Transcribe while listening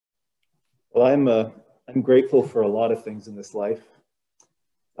Well, I'm grateful for a lot of things in this life.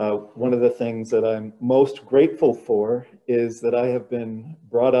 One of the things that I'm most grateful for is that I have been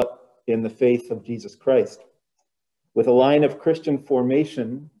brought up in the faith of Jesus Christ, with a line of Christian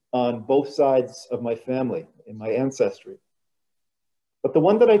formation on both sides of my family in my ancestry. But the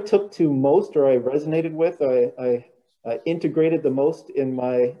one that I took to most, or I resonated with, I integrated the most in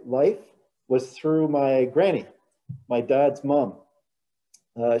my life was through my granny, my dad's mom.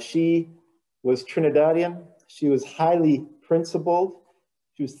 She was Trinidadian. She was highly principled.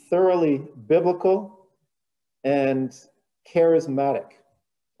 She was thoroughly biblical and charismatic,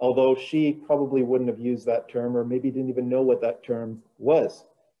 although she probably wouldn't have used that term or maybe didn't even know what that term was.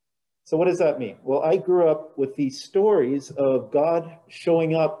 So what does that mean? Well, I grew up with these stories of God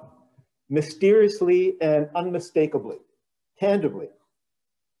showing up mysteriously and unmistakably, tangibly.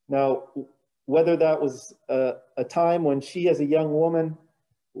 Now, whether that was a time when she as a young woman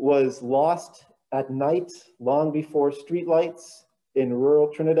was lost at night long before streetlights in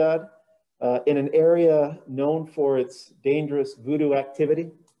rural Trinidad, in an area known for its dangerous voodoo activity.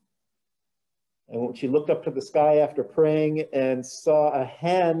 And when she looked up to the sky after praying and saw a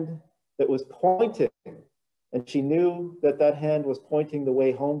hand that was pointing, and she knew that that hand was pointing the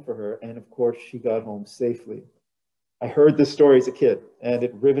way home for her, and of course she got home safely. I heard this story as a kid, and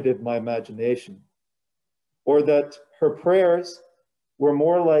it riveted my imagination. Or that her prayers were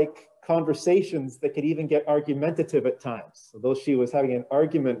more like conversations that could even get argumentative at times. So though she was having an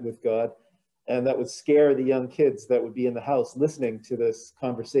argument with God, and that would scare the young kids that would be in the house listening to this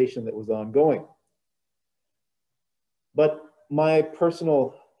conversation that was ongoing. But my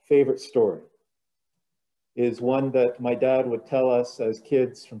personal favorite story is one that my dad would tell us as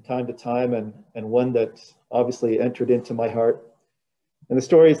kids from time to time, and one that obviously entered into my heart. And the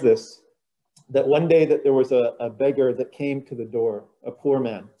story is this, that one day that there was a beggar that came to the door, a poor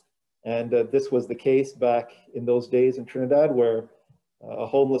man. And this was the case back in those days in Trinidad, where a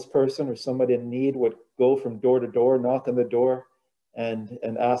homeless person or somebody in need would go from door to door, knock on the door, and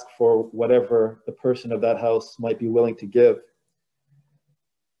ask for whatever the person of that house might be willing to give.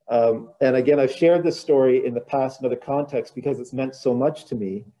 And again, I've shared this story in the past in other contexts because it's meant so much to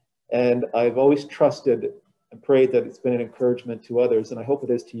me. And I've always trusted and prayed that it's been an encouragement to others, and I hope it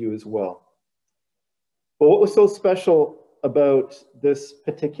is to you as well. But what was so special about this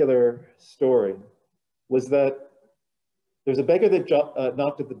particular story was that there's a beggar that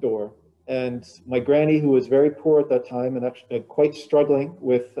knocked at the door, and my granny, who was very poor at that time and actually quite struggling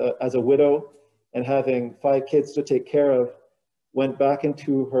with as a widow and having 5 kids to take care of, went back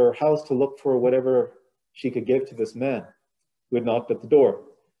into her house to look for whatever she could give to this man who had knocked at the door.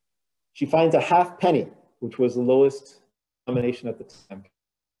 She finds a half penny, which was the lowest denomination at the time,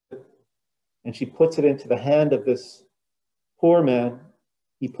 and she puts it into the hand of this poor man.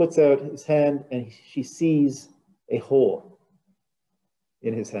 He puts out his hand and she sees a hole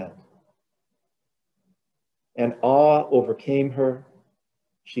in his hand. And awe overcame her.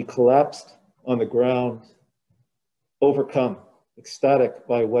 She collapsed on the ground, overcome, ecstatic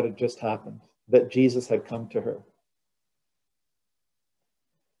by what had just happened, that Jesus had come to her.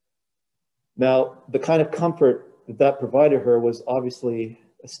 Now, the kind of comfort that that provided her was obviously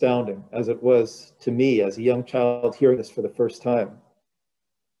astounding, as it was to me as a young child hearing this for the first time.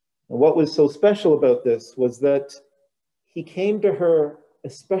 And what was so special about this was that he came to her,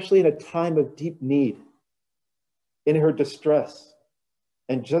 especially in a time of deep need, in her distress,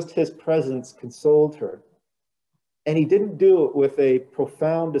 and just his presence consoled her. And he didn't do it with a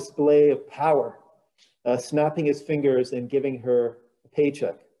profound display of power, snapping his fingers and giving her a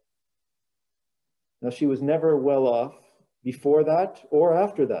paycheck. Now, she was never well off before that or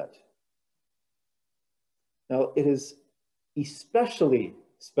after that. Now, it is especially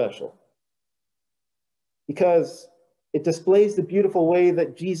special because it displays the beautiful way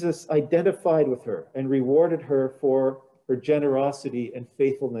that Jesus identified with her and rewarded her for her generosity and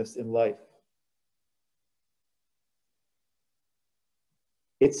faithfulness in life.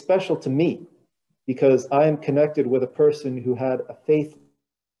 It's special to me because I am connected with a person who had a faith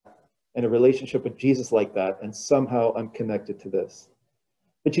and a relationship with Jesus like that, and somehow I'm connected to this.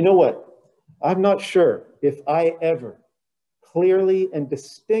 But you know what? I'm not sure if I ever clearly and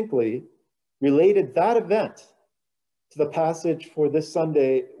distinctly related that event to the passage for this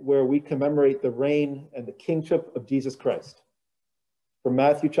Sunday where we commemorate the reign and the kingship of Jesus Christ. From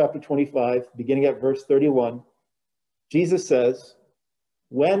Matthew chapter 25, beginning at verse 31, Jesus says,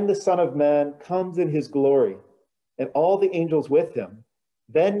 "When the Son of Man comes in his glory and all the angels with him,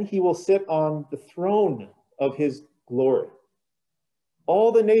 then he will sit on the throne of his glory.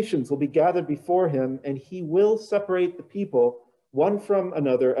 All the nations will be gathered before him, and he will separate the people one from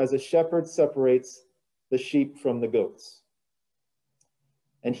another, as a shepherd separates the sheep from the goats.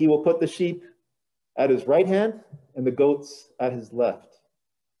 And he will put the sheep at his right hand and the goats at his left.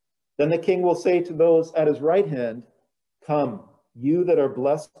 Then the king will say to those at his right hand, "Come, you that are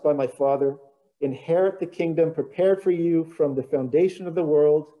blessed by my Father, inherit the kingdom prepared for you from the foundation of the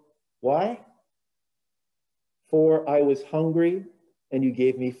world." Why? "For I was hungry, and you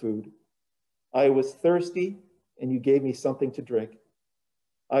gave me food. I was thirsty, and you gave me something to drink.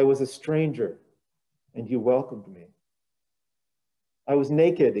 I was a stranger, and you welcomed me. I was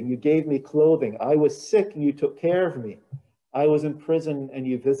naked, and you gave me clothing. I was sick, and you took care of me. I was in prison, and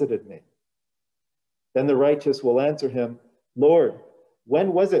you visited me." Then the righteous will answer him, "Lord,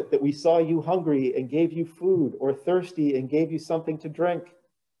 when was it that we saw you hungry and gave you food, or thirsty and gave you something to drink?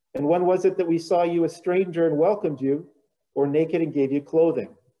 And when was it that we saw you a stranger and welcomed you, or naked and gave you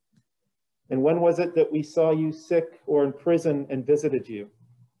clothing? And when was it that we saw you sick or in prison and visited you?"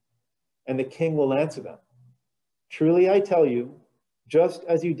 And the king will answer them, "Truly I tell you, just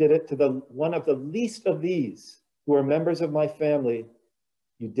as you did it to one of the least of these who are members of my family,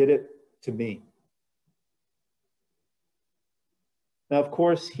 you did it to me." Now, of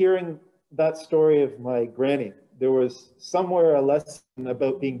course, hearing that story of my granny, there was somewhere a lesson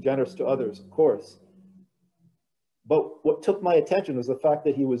about being generous to others, of course. But what took my attention was the fact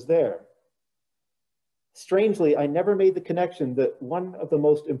that he was there. Strangely, I never made the connection that one of the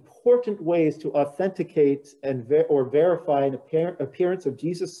most important ways to authenticate or verify an appearance of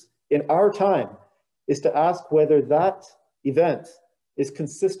Jesus in our time is to ask whether that event is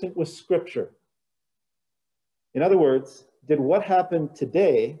consistent with Scripture. In other words, did what happened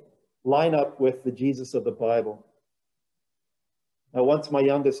today line up with the Jesus of the Bible? Now, once my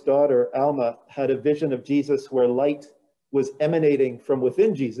youngest daughter, Alma, had a vision of Jesus where light was emanating from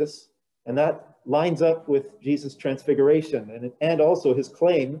within Jesus, and that lines up with Jesus' transfiguration and also his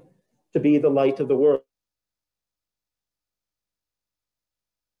claim to be the light of the world.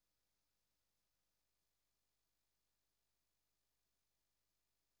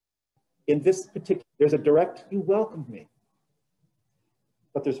 In this particular, there's a direct, "You welcomed me."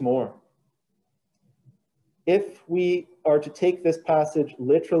 But there's more. If we are to take this passage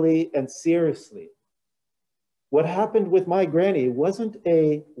literally and seriously, what happened with my granny wasn't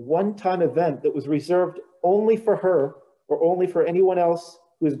a one-time event that was reserved only for her or only for anyone else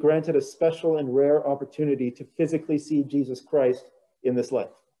who is granted a special and rare opportunity to physically see Jesus Christ in this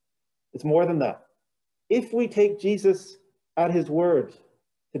life. It's more than that. If we take Jesus at his word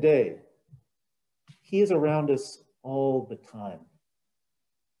today, he is around us all the time.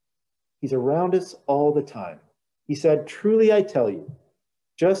 He's around us all the time. He said, "Truly I tell you,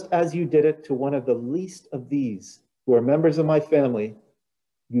 just as you did it to one of the least of these who are members of my family,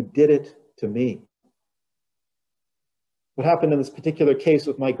 you did it to me." What happened in this particular case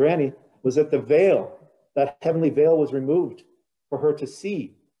with my granny was that the veil, that heavenly veil, was removed for her to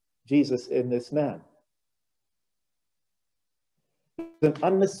see Jesus in this man. There's an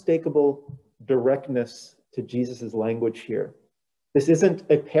unmistakable directness to Jesus' language here. This isn't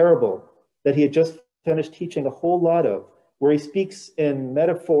a parable that he had just finished teaching a whole lot of, where he speaks in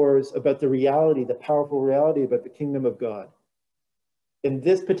metaphors about the reality, the powerful reality about the kingdom of God. In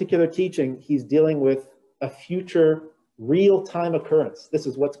this particular teaching, he's dealing with a future real-time occurrence. This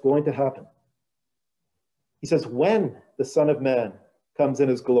is what's going to happen. He says, when the Son of Man comes in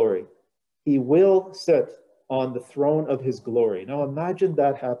his glory, he will sit on the throne of his glory. Now imagine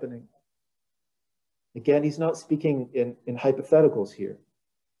that happening. Again, he's not speaking in hypotheticals here.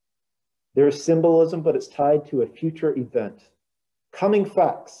 There is symbolism, but it's tied to a future event. Coming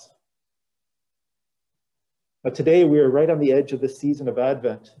facts. Now, today, we are right on the edge of the season of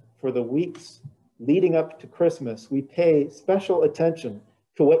Advent. For the weeks leading up to Christmas, we pay special attention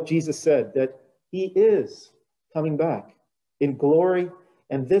to what Jesus said, that he is coming back in glory.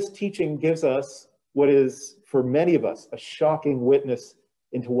 And this teaching gives us what is, for many of us, a shocking witness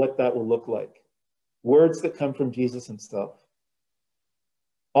into what that will look like. Words that come from Jesus himself.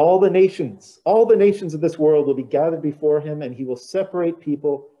 All the nations of this world will be gathered before him, and he will separate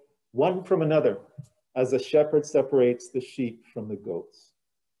people one from another, as a shepherd separates the sheep from the goats.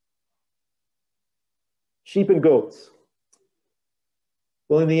 Sheep and goats.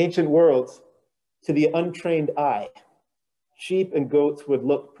 Well, in the ancient world, to the untrained eye, sheep and goats would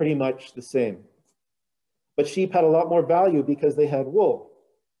look pretty much the same. But sheep had a lot more value because they had wool,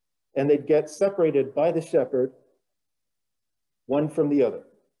 and they'd get separated by the shepherd, one from the other.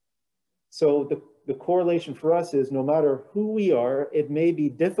 So the correlation for us is, no matter who we are, it may be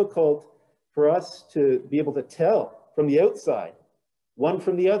difficult for us to be able to tell from the outside one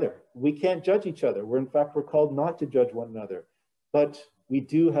from the other. We can't judge each other. We're called not to judge one another. But we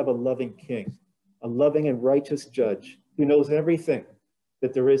do have a loving king, a loving and righteous judge who knows everything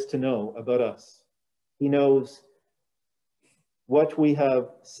that there is to know about us. He knows what we have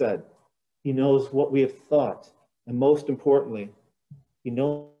said. He knows what we have thought. And most importantly, he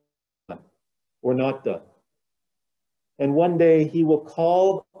knows what we're not done. And one day he will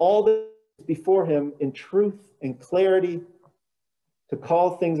call all this before him in truth and clarity to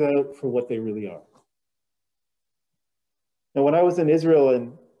call things out for what they really are. Now, when I was in Israel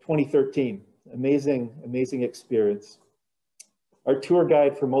in 2013, amazing experience. Our tour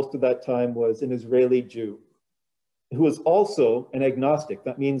guide for most of that time was an Israeli Jew who was also an agnostic.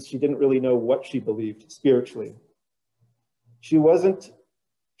 That means she didn't really know what she believed spiritually. She wasn't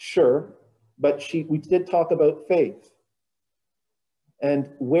sure, but we did talk about faith. And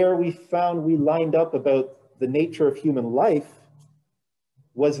where we found we lined up about the nature of human life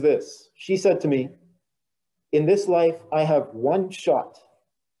was this. She said to me, in this life, I have one shot.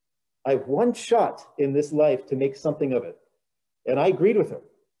 I have one shot in this life to make something of it. And I agreed with her.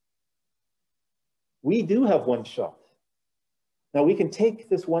 We do have one shot. Now we can take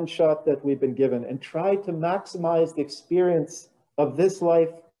this one shot that we've been given and try to maximize the experience of this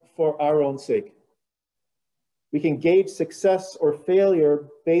life for our own sake. We can gauge success or failure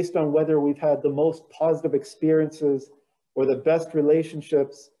based on whether we've had the most positive experiences or the best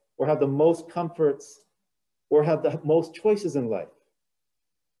relationships or have the most comforts or have the most choices in life.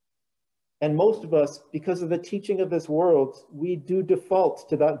 And most of us, because of the teaching of this world, we do default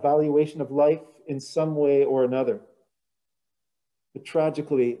to that valuation of life in some way or another. But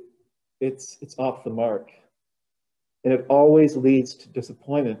tragically, it's off the mark. And it always leads to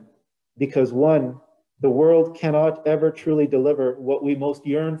disappointment because one, the world cannot ever truly deliver what we most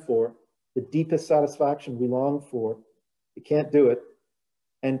yearn for, the deepest satisfaction we long for. It can't do it.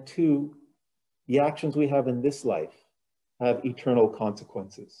 And two, the actions we have in this life have eternal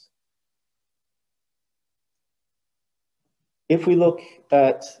consequences. If we look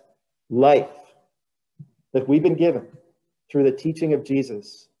at life that we've been given through the teaching of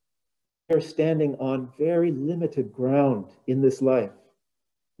Jesus, we are standing on very limited ground in this life.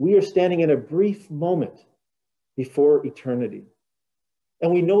 We are standing in a brief moment before eternity.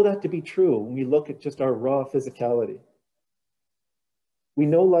 And we know that to be true when we look at just our raw physicality. We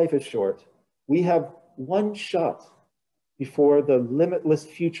know life is short. We have one shot before the limitless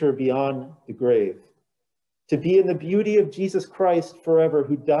future beyond the grave. To be in the beauty of Jesus Christ forever,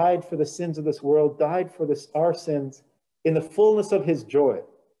 who died for the sins of this world, died for our sins, in the fullness of his joy,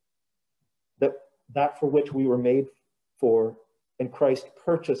 that for which we were made for, and Christ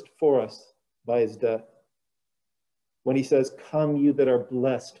purchased for us by his death. When he says, come you that are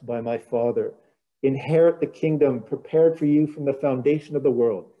blessed by my Father, inherit the kingdom prepared for you from the foundation of the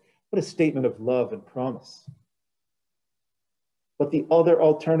world. What a statement of love and promise. But the other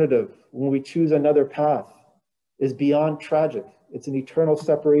alternative, when we choose another path, is beyond tragic. It's an eternal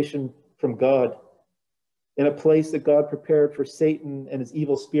separation from God in a place that God prepared for Satan and his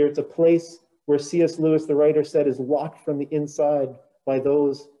evil spirits, a place where C.S. Lewis, the writer, said is locked from the inside by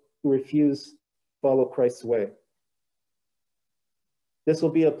those who refuse to follow Christ's way. This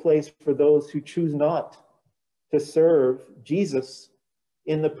will be a place for those who choose not to serve Jesus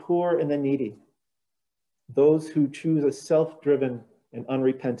in the poor and the needy, those who choose a self-driven and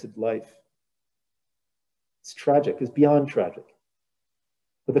unrepentant life. It's tragic, it's beyond tragic.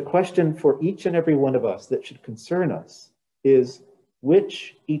 But the question for each and every one of us that should concern us is,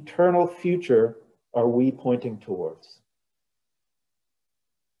 which eternal future are we pointing towards?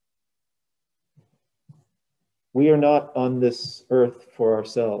 We are not on this earth for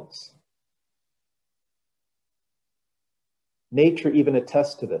ourselves. Nature even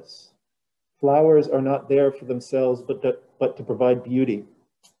attests to this. Flowers are not there for themselves, but to provide beauty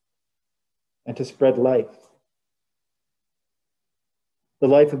and to spread life. The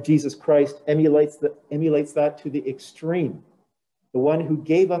life of Jesus Christ emulates that to the extreme. The one who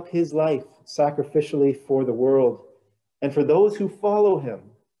gave up his life sacrificially for the world. And for those who follow him,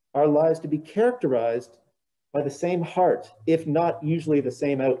 our lives to be characterized by the same heart, if not usually the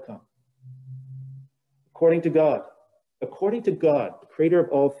same outcome. According to God, the creator of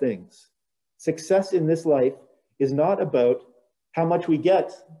all things, success in this life is not about how much we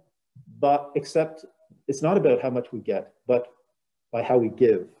get, but by how we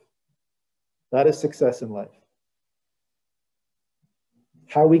give. That is success in life.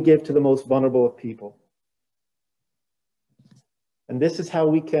 How we give to the most vulnerable of people. And this is how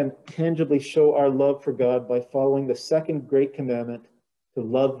we can tangibly show our love for God, by following the second great commandment, to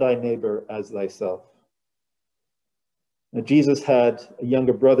love thy neighbor as thyself. Now, Jesus had a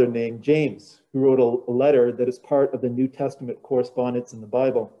younger brother named James who wrote a letter that is part of the New Testament correspondence in the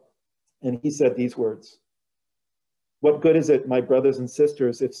Bible. And he said these words: "What good is it, my brothers and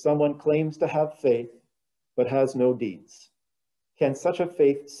sisters, if someone claims to have faith but has no deeds? Can such a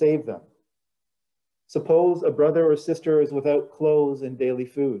faith save them? Suppose a brother or sister is without clothes and daily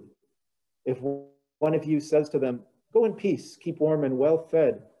food. If one of you says to them, 'Go in peace, keep warm and well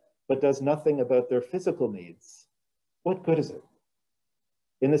fed,' but does nothing about their physical needs, what good is it?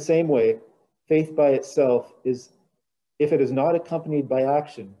 In the same way, faith by itself is, if it is not accompanied by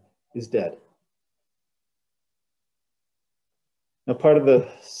action, is dead." Now, part of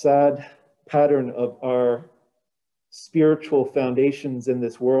the sad pattern of our spiritual foundations in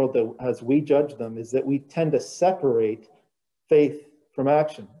this world, that as we judge them, is that we tend to separate faith from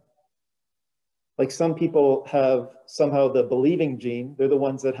action. Like, some people have somehow the believing gene. They're the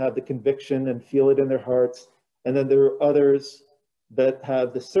ones that have the conviction and feel it in their hearts. And then there are others that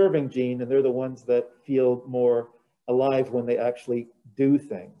have the serving gene, and they're the ones that feel more alive when they actually do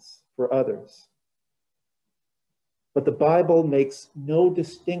things for others. But the Bible makes no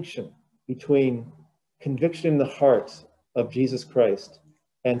distinction between conviction in the heart of Jesus Christ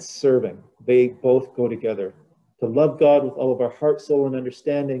and serving. They both go together. To love God with all of our heart, soul, and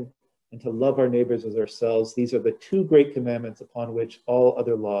understanding, and to love our neighbors as ourselves. These are the two great commandments upon which all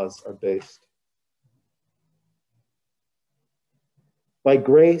other laws are based. By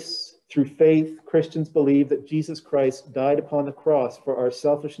grace, through faith, Christians believe that Jesus Christ died upon the cross for our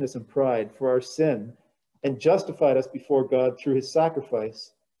selfishness and pride, for our sin, and justified us before God through his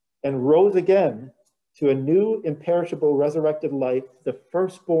sacrifice, and rose again to a new imperishable resurrected life, the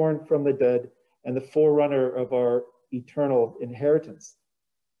firstborn from the dead and the forerunner of our eternal inheritance.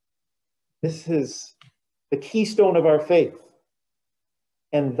 This is the keystone of our faith.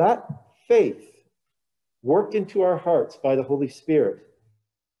 And that faith, worked into our hearts by the Holy Spirit,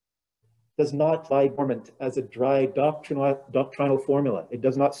 does not lie dormant as a dry doctrinal formula. It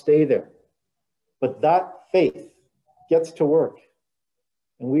does not stay there. But that faith gets to work.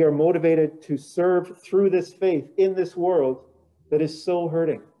 And we are motivated to serve through this faith in this world that is so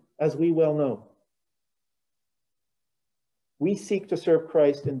hurting, as we well know. We seek to serve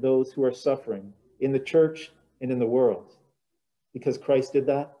Christ in those who are suffering, in the church and in the world, because Christ did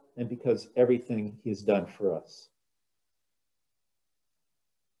that and because everything he has done for us.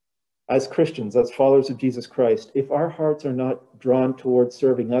 As Christians, as followers of Jesus Christ, if our hearts are not drawn towards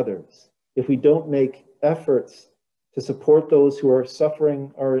serving others, if we don't make efforts to support those who are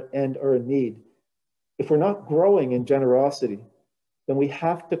suffering and are in need, if we're not growing in generosity, then we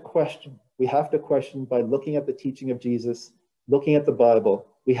have to question. We have to question by looking at the teaching of Jesus, looking at the Bible.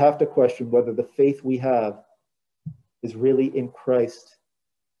 We have to question whether the faith we have is really in Christ,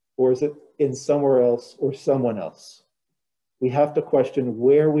 or is it in somewhere else or someone else. We have to question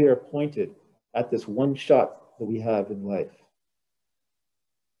where we are pointed at this one shot that we have in life.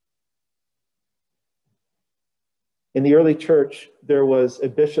 In the early church, there was a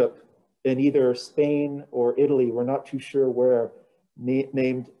bishop in either Spain or Italy, we're not too sure where,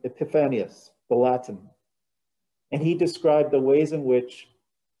 named Epiphanius, the Latin. And he described the ways in which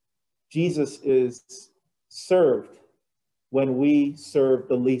Jesus is served when we serve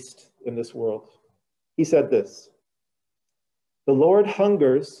the least in this world. He said this: "The Lord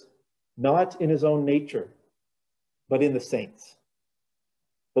hungers not in his own nature, but in the saints.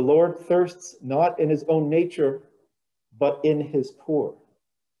 The Lord thirsts not in his own nature, but in his poor.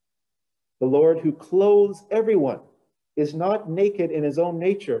 The Lord who clothes everyone is not naked in his own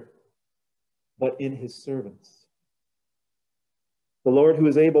nature, but in his servants. The Lord who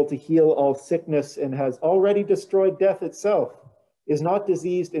is able to heal all sickness and has already destroyed death itself is not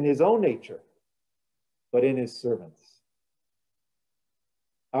diseased in his own nature, but in his servants.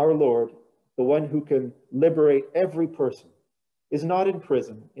 Our Lord, the one who can liberate every person, is not in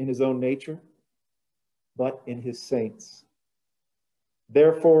prison in his own nature, but in his saints.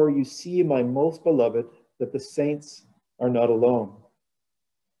 Therefore, you see, my most beloved, that the saints are not alone.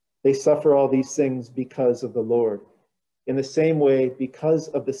 They suffer all these things because of the Lord. In the same way, because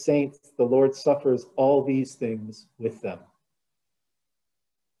of the saints, the Lord suffers all these things with them."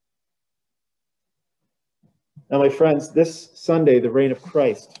 Now, my friends, this Sunday, the reign of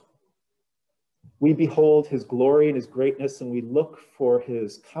Christ, we behold his glory and his greatness, and we look for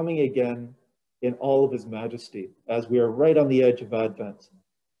his coming again in all of his majesty as we are right on the edge of Advent.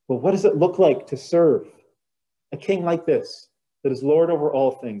 But what does it look like to serve a king like this, that is Lord over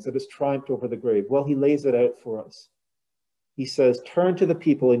all things, that has triumphed over the grave? Well, he lays it out for us. He says, turn to the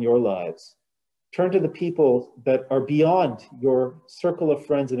people in your lives. Turn to the people that are beyond your circle of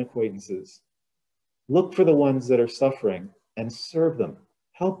friends and acquaintances. Look for the ones that are suffering and serve them,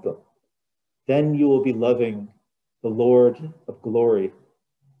 help them. Then you will be loving the Lord of glory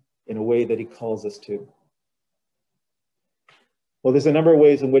in a way that he calls us to. Well, there's a number of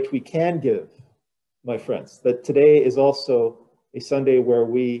ways in which we can give, my friends. That today is also a Sunday where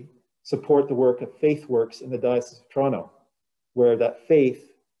we support the work of Faith Works in the Diocese of Toronto, where that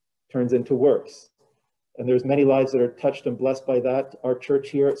faith turns into works. And there's many lives that are touched and blessed by that. Our church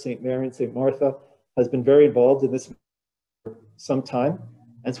here at St. Mary and St. Martha has been very involved in this for some time.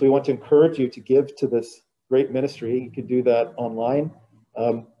 And so we want to encourage you to give to this great ministry. You can do that online.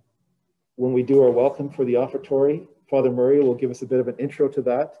 When we do our welcome for the offertory, Father Murray will give us a bit of an intro to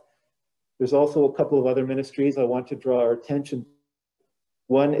that. There's also a couple of other ministries I want to draw our attention.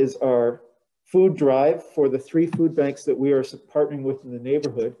 One is our food drive for the 3 food banks that we are partnering with in the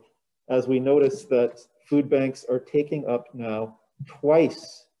neighborhood, as we notice that food banks are taking up now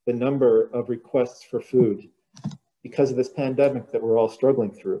twice the number of requests for food because of this pandemic that we're all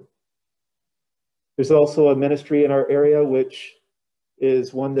struggling through. There's also a ministry in our area which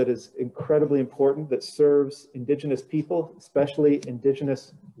is one that is incredibly important, that serves Indigenous people, especially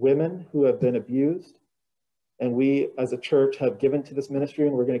Indigenous women who have been abused. And we as a church have given to this ministry,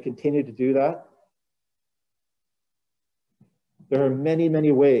 and we're going to continue to do that. There are many,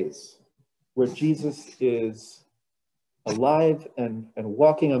 many ways where Jesus is alive and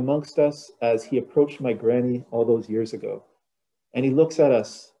walking amongst us as he approached my granny all those years ago. And he looks at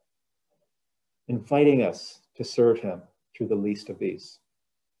us, inviting us to serve him through the least of these.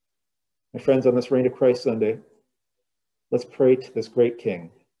 My friends, on this Reign of Christ Sunday, let's pray to this great King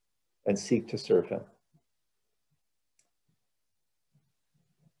and seek to serve him.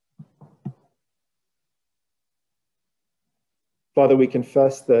 Father, we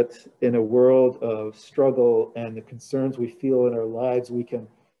confess that in a world of struggle and the concerns we feel in our lives, we can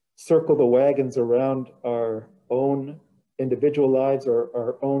circle the wagons around our own individual lives or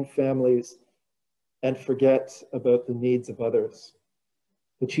our own families and forget about the needs of others.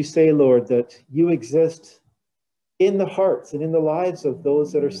 But you say, Lord, that you exist in the hearts and in the lives of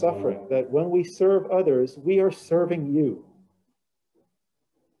those that are suffering, that when we serve others, we are serving you.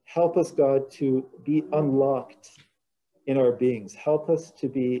 Help us, God, to be unlocked in our beings. Help us to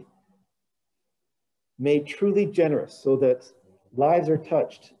be made truly generous so that lives are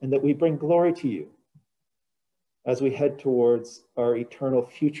touched and that we bring glory to you as we head towards our eternal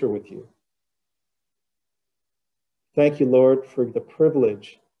future with you. Thank you, Lord, for the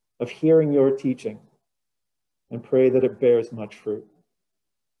privilege of hearing your teaching, and pray that it bears much fruit.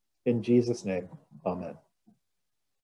 In Jesus' name, amen.